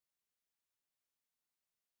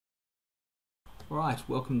Alright,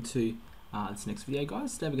 welcome to this next video,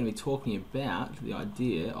 guys. Today we're going to be talking about the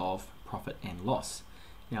idea of profit and loss.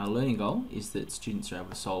 Now, our learning goal is that students are able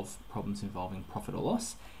to solve problems involving profit or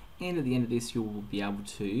loss, and at the end of this you'll be able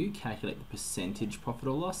to calculate the percentage profit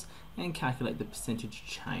or loss and calculate the percentage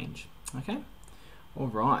change. Okay?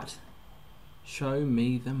 Alright, show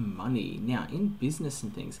me the money. Now, in business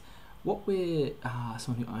and things, what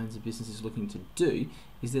someone who owns a business is looking to do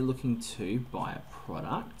is they're looking to buy a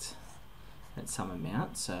product at some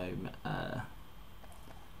amount, so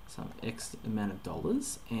some X amount of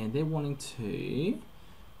dollars, and they're wanting to,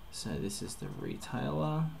 so this is the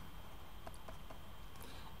retailer,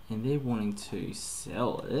 and they're wanting to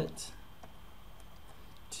sell it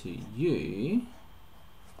to you,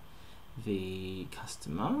 the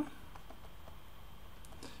customer,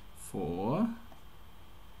 for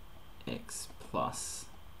X plus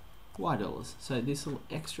Y dollars. So this little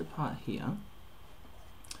extra part here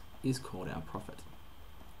is called our profit,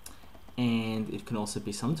 and it can also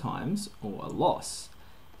be sometimes or a loss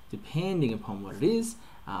depending upon what it is,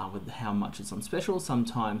 with how much it's on special.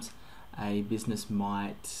 Sometimes a business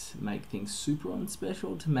might make things super on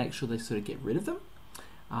special to make sure they sort of get rid of them,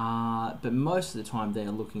 but most of the time they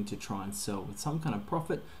are looking to try and sell with some kind of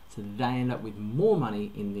profit, so they end up with more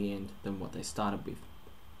money in the end than what they started with.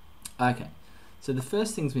 Okay, so the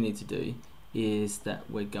first things we need to do is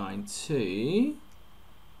that we're going to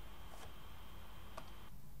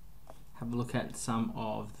have a look at some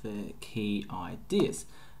of the key ideas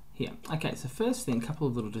here. Okay, so first thing, a couple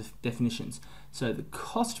of little definitions. So the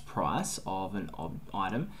cost price of an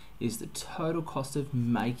item is the total cost of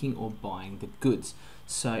making or buying the goods.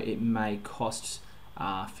 So it may cost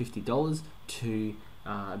 $50 to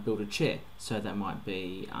build a chair. So that might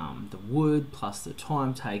be the wood plus the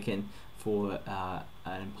time taken for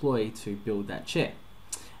an employee to build that chair.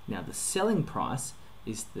 Now the selling price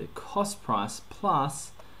is the cost price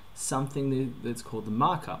plus something that's called the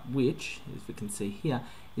markup, which, as we can see here,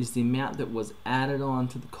 is the amount that was added on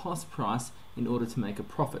to the cost price in order to make a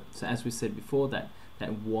profit. So as we said before, that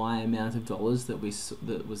Y amount of dollars that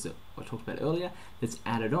I talked about earlier, that's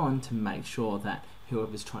added on to make sure that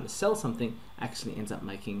whoever's trying to sell something actually ends up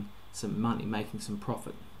making some money, making some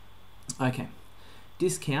profit. Okay.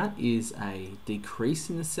 Discount is a decrease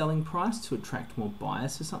in the selling price to attract more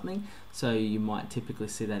buyers for something. So you might typically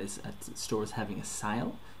see that as a store is having a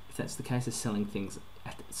sale. If that's the case, is selling things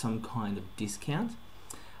at some kind of discount.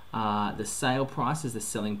 The sale price is the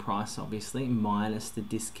selling price, obviously, minus the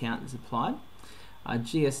discount that's applied.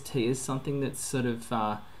 GST is something that's sort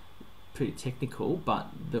of pretty technical, but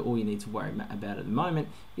all you need to worry about at the moment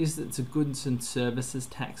is that it's a goods and services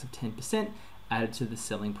tax of 10% added to the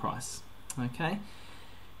selling price. Okay,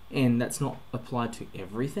 and that's not applied to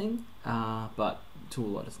everything, but to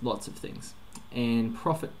lots of things. And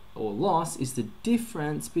profit or loss is the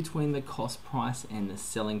difference between the cost price and the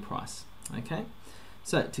selling price. Okay,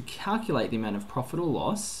 so to calculate the amount of profit or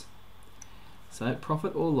loss, so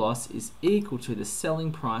profit or loss is equal to the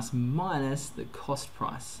selling price minus the cost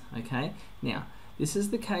price. Okay, now this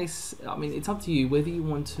is the case, I mean, it's up to you whether you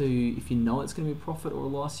want to, if you know it's going to be profit or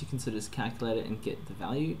loss, you can sort of just calculate it and get the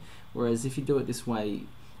value. Whereas if you do it this way,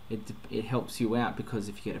 it helps you out, because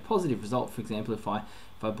if you get a positive result, for example, if I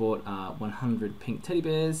bought 100 pink teddy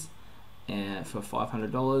bears for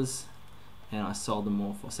 $500 and I sold them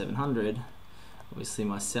all for $700, obviously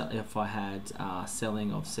if I had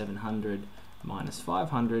selling of 700 minus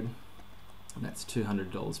 500, that's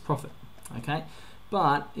 $200 profit. Okay,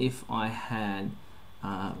 but if I had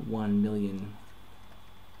 1 million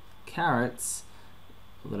carrots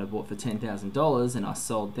that I bought for $10,000 and I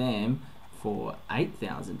sold them for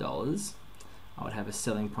 $8,000, I would have a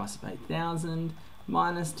selling price of $8,000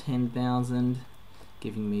 minus $10,000,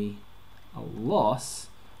 giving me a loss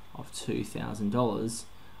of $2,000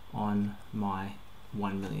 on my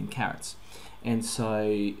 1 million carrots. And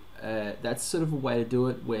so that's sort of a way to do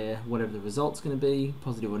it, where whatever the result's going to be,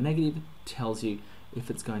 positive or negative, tells you if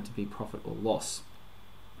it's going to be profit or loss.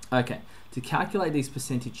 Okay, to calculate these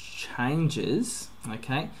percentage changes,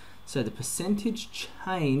 okay, so the percentage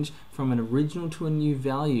change from an original to a new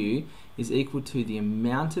value is equal to the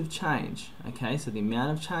amount of change. Okay, so the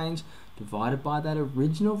amount of change divided by that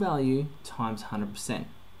original value times 100%.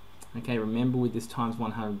 Okay, remember with this times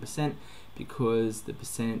 100%, because the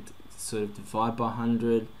percent sort of divide by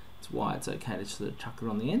 100, that's why it's okay to sort of chuck it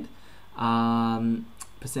on the end.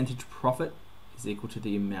 Percentage profit is equal to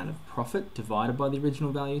the amount of profit divided by the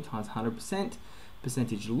original value times 100%.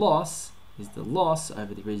 Percentage loss is the loss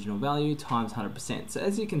over the original value times 100%. So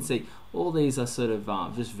as you can see, all these are sort of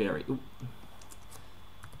just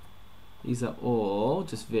these are all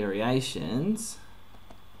just variations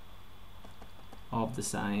of the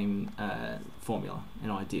same formula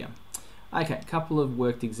and idea. Okay, a couple of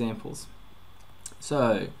worked examples.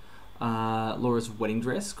 So Laura's wedding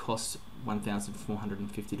dress cost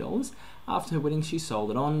 $1,450. After her wedding, she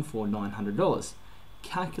sold it on for $900.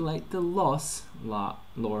 Calculate the loss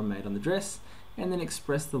Laura made on the dress, and then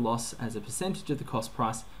express the loss as a percentage of the cost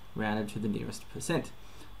price rounded to the nearest percent.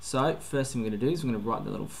 So first thing we're going to do is we're going to write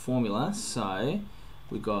the little formula. So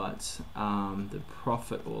we got the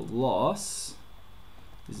profit or loss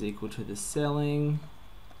is equal to the selling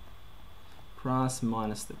price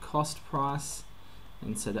minus the cost price,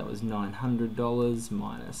 and so that was $900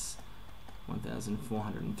 minus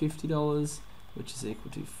 $1,450, which is equal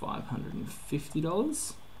to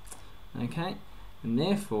 $550. Okay, and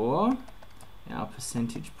therefore our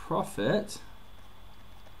percentage profit,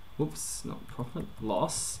 whoops, not profit,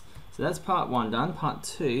 loss. So that's part one done. Part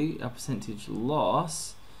two, our percentage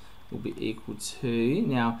loss will be equal to,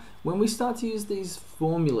 now when we start to use these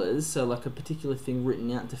formulas, so like a particular thing written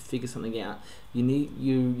out to figure something out,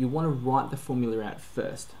 you want to write the formula out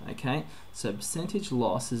first. Okay, so percentage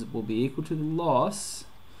losses will be equal to the loss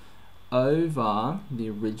over the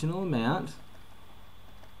original amount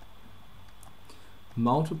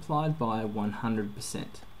multiplied by 100%.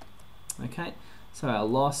 Okay, so our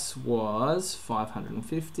loss was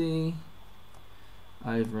 550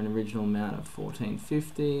 over an original amount of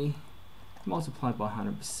 1450 multiplied by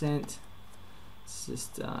 100%. Let's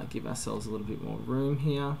just give ourselves a little bit more room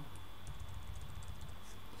here,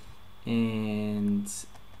 and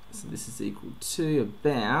so this is equal to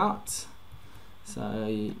about,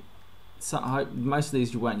 so most of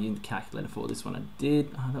these you won't need the calculator for. This one I did.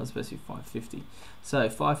 Oh, that was supposed to be 550. So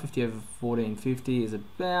 550 over 1450 is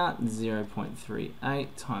about 0.38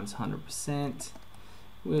 times 100%,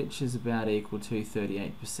 which is about equal to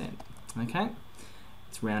 38%. Okay,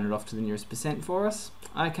 it's rounded off to the nearest percent for us.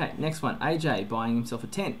 Okay, next one. AJ buying himself a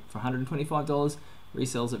tent for $125,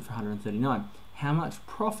 resells it for $139. How much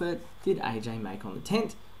profit did AJ make on the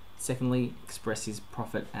tent? Secondly, express his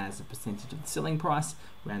profit as a percentage of the selling price,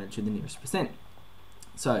 rounded to the nearest percent.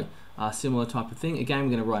 So, similar type of thing. Again,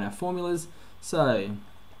 we're going to write our formulas. So,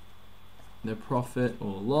 the profit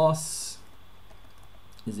or loss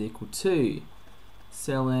is equal to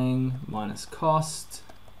selling minus cost.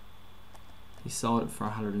 He sold it for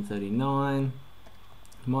 $139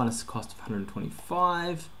 minus the cost of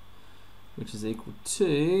 $125, which is equal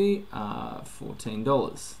to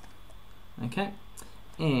 $14. Okay.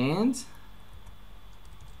 And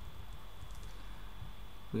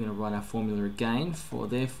we're going to write our formula again for,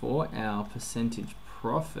 therefore, our percentage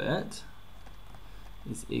profit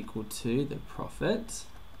is equal to the profit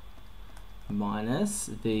minus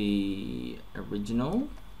the original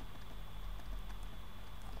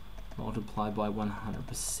multiplied by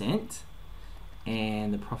 100%,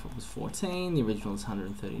 and the profit was 14, the original is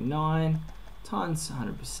 139 times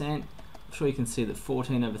 100%. I'm sure you can see that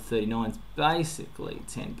 14 over 39 is basically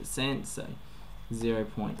 10%, so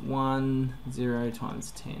 0.10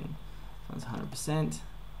 times 10 times 100%,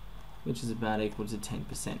 which is about equal to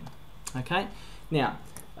 10%. Okay, now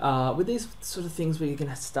with these sort of things where you're going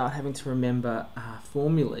to start having to remember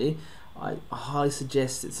formulae, I highly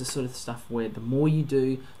suggest it's the sort of stuff where the more you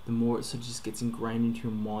do, the more it sort of just gets ingrained into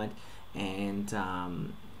your mind, and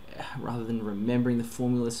rather than remembering the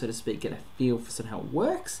formula, so to speak, get a feel for sort of how it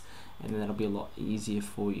works, and then that'll be a lot easier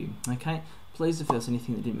for you. Okay, please, if there's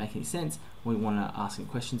anything that didn't make any sense or you want to ask some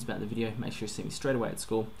questions about the video, make sure you see me straight away at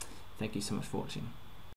school. Thank you so much for watching.